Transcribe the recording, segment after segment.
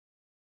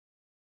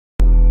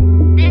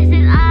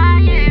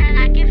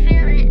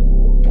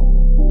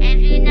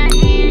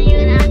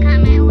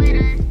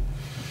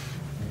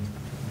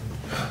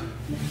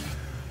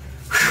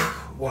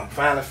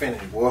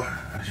finished, boy.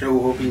 I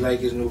sure hope he like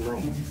his new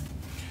room.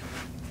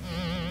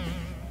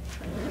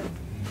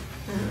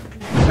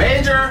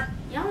 Major!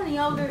 Y'all want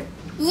yogurt?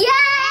 Yes!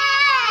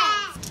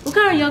 What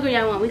kind of yogurt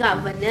y'all want? We got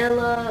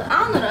vanilla.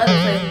 I don't know the other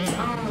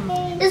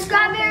flavors. The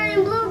strawberry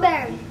and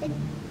blueberry.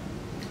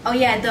 Oh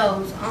yeah,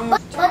 those.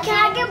 But can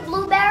I get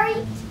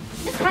blueberry?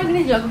 Just try to get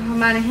this yogurt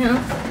from out of him.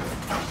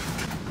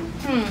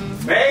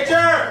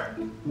 Major!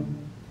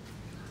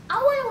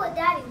 I wonder what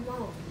Daddy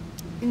wants.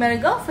 You better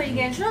go before you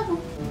get in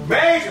trouble.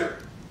 Major!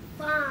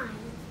 Fine.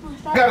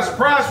 I got a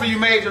surprise for you,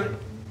 Major.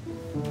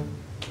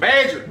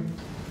 Major!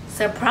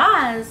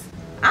 Surprise?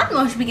 I don't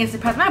know if she be getting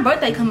surprised. My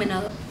birthday coming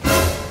up.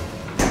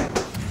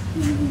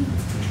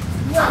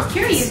 I'm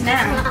curious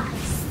now.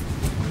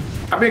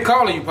 I've been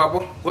calling you, Papa.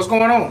 What's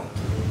going on?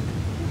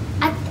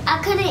 I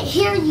couldn't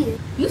hear you.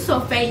 You so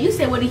fake. You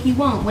said what did he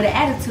want with an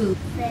attitude.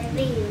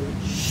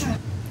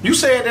 You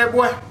said that,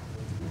 boy?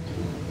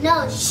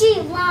 No, she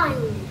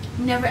lying.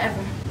 Never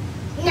ever.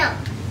 No.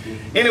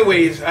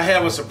 Anyways, I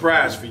have a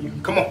surprise for you.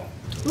 Come on.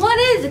 What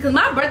is it? Because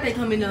my birthday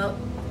coming up.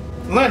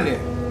 London,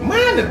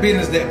 mind the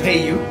business that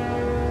pay you.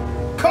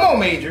 Come on,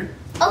 Major.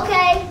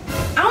 Okay.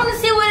 I want to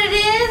see what it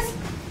is.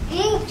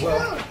 Me too.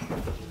 Well,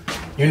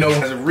 you know,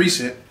 as of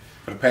recent,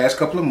 for the past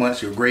couple of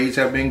months, your grades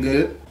have been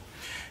good.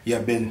 You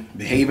have been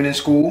behaving in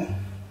school,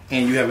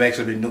 and you have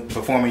actually been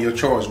performing your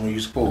chores when you're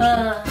supposed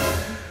to.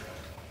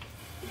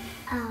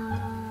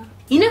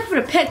 You know, for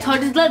the pet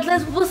talk, just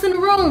let's what's in the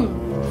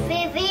room.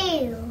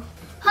 Vivi.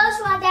 How's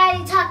my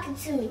daddy talking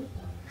to me?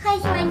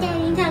 How's my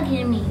daddy talking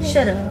to me?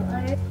 Shut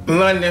up.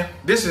 London,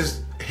 this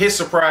is his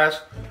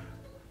surprise.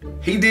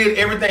 He did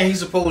everything he's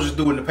supposed to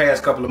do in the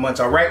past couple of months,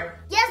 all right?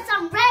 Yes,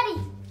 I'm ready.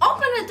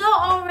 Open the door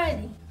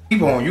already.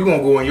 Keep on, you're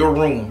gonna go in your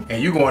room,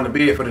 and you're going to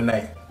bed for the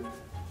night.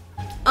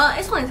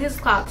 It's only 6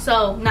 o'clock,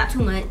 so not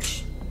too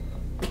much.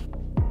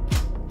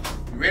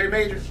 You ready,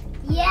 Major?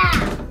 Yeah.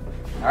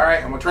 All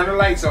right, I'm gonna turn the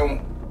lights on.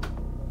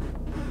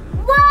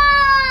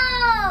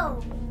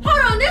 Whoa!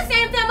 Hold on, this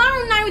same time, my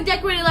room not even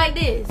decorated like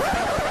this.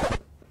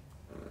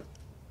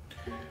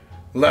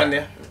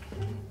 London,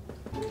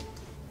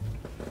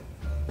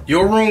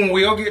 your room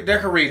will get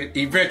decorated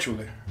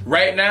eventually.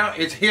 Right now,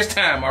 it's his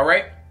time, all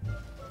right?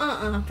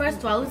 First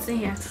of all, listen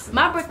here.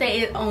 My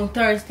birthday is on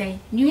Thursday.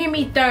 You hear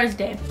me?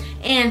 Thursday.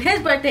 And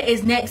his birthday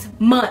is next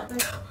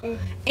month.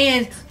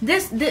 And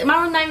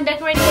my room not even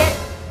decorated yet.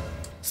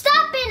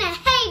 Stop being a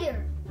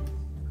hater.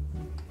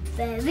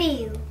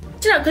 Vivi.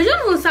 Shut up, because you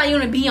know whose side you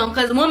want to be on.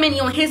 Because one minute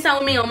you on his side,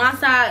 one minute on my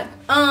side.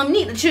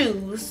 Need to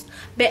choose.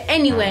 But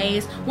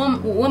anyways,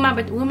 when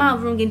my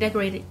room getting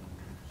decorated?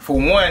 For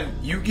one,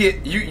 you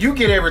get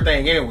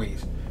everything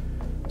anyways.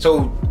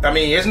 So, I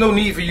mean, there's no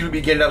need for you to be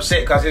getting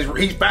upset because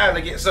he's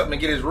finally getting something to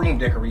get his room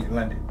decorated in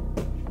London.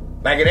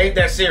 Like, it ain't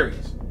that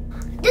serious.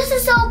 This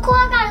is so cool.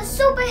 I got a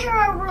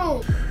superhero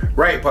room.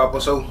 Right,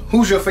 Papa. So,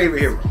 who's your favorite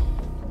hero?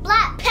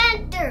 Black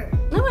Panther.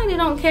 Nobody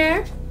don't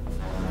care.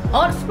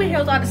 All the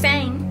superheroes are the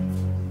same.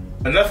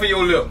 Enough of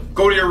your lip.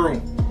 Go to your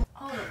room.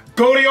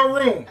 Go to your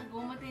room.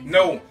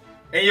 No,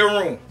 in your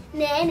room.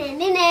 Nah, nah,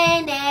 nah,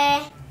 nah,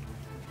 nah.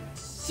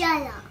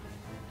 Shut up.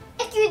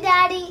 Thank you,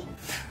 Daddy.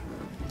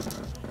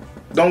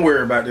 Don't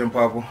worry about them,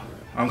 Papa.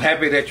 I'm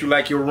happy that you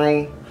like your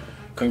room.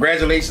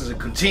 Congratulations and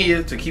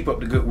continue to keep up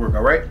the good work,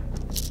 all right?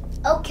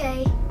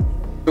 Okay.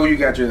 So you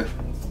got your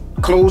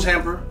clothes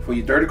hamper for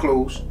your dirty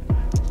clothes.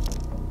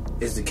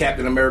 It's the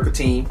Captain America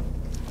team.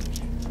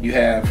 You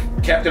have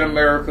Captain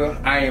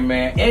America, Iron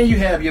Man, and you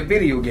have your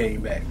video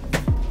game back.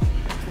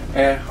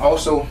 And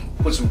also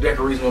put some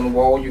decorations on the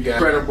wall. You got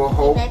Incredible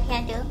Hulk, Black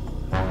Panther.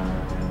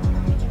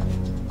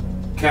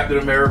 Captain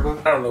America.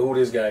 I don't know who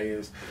this guy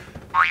is.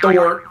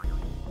 Thor.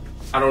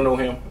 I don't know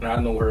him, and I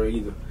don't know her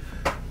either.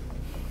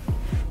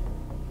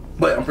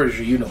 But I'm pretty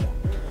sure you know him.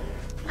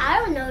 I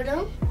don't know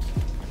them.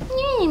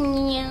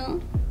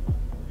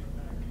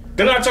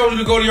 Then I told you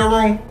to go to your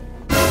room.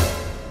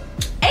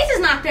 Ace is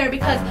not fair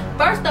because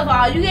first of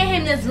all, you gave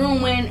him this room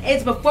when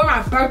it's before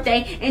my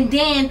birthday, and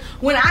then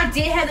when I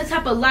did have this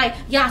type of light,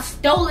 y'all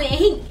stole it,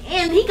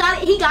 and he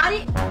got it. He got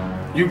it.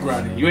 You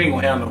got it. You ain't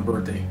gonna have no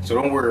birthday, so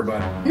don't worry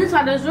about it. This is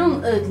why this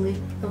room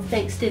ugly. Some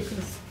fake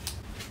stickers.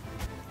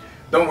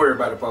 Don't worry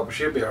about it, Papa.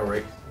 She'll be all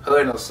right.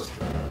 Her and her sister.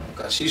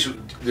 Cause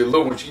the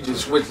little one, she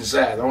just switching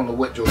sides. I don't know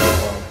what Joe's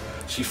wrong.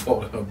 She fought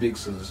with her big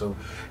sister. So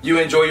you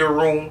enjoy your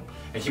room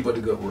and keep up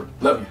the good work.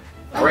 Love you.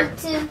 All right.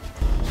 Too.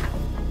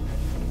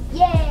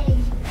 Yay!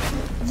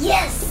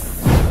 Yes!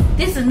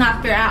 This is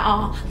not fair at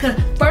all. Cause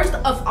first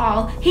of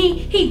all,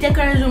 he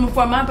decorated his room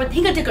before my birthday.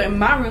 He gonna decorate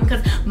my room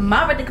because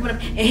my birthday coming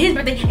up and his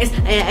birthday is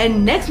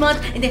next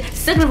month. And then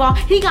second of all,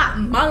 he got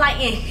my light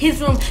in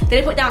his room that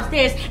they put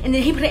downstairs, and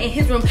then he put it in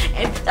his room.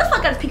 And that's why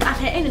I got his pink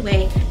iPad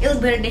anyway. It was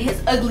better than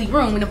his ugly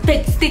room and the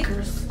fake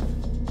stickers.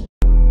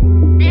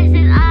 This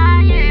is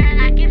iron,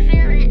 I can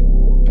feel it.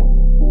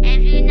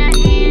 If you're not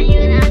here,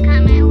 you're not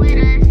coming with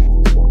us.